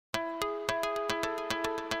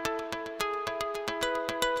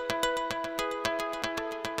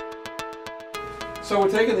So we're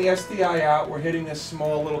taking the SDI out, we're hitting this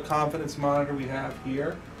small little confidence monitor we have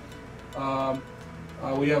here.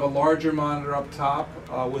 We have a larger monitor up top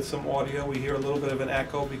with some audio. We hear a little bit of an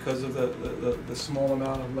echo because of the small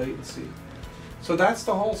amount of latency. So that's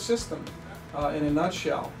the whole system in a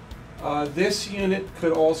nutshell. This unit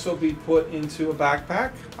could also be put into a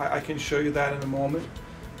backpack. I can show you that in a moment.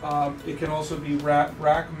 It can also be rack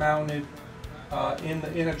mounted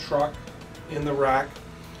in a truck, in the rack.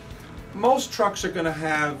 Most trucks are going to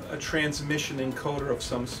have a transmission encoder of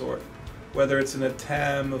some sort, whether it's an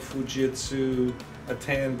ATEM, a Fujitsu, a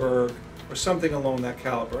Tandberg, or something along that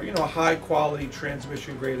caliber. You know, a high quality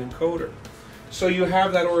transmission grade encoder. So you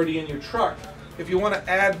have that already in your truck. If you want to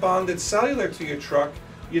add bonded cellular to your truck,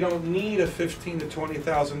 you don't need a $15,000 to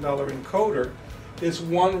 $20,000 encoder. This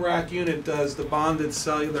one rack unit does the bonded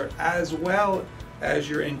cellular as well as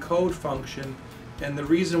your encode function. And the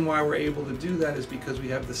reason why we're able to do that is because we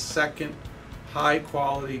have the second high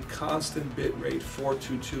quality constant bit rate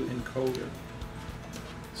 422 encoder.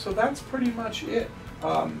 So that's pretty much it.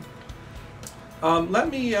 Let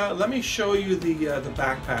me show you the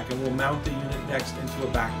backpack, and we'll mount the unit next into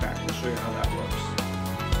a backpack and show you how that works.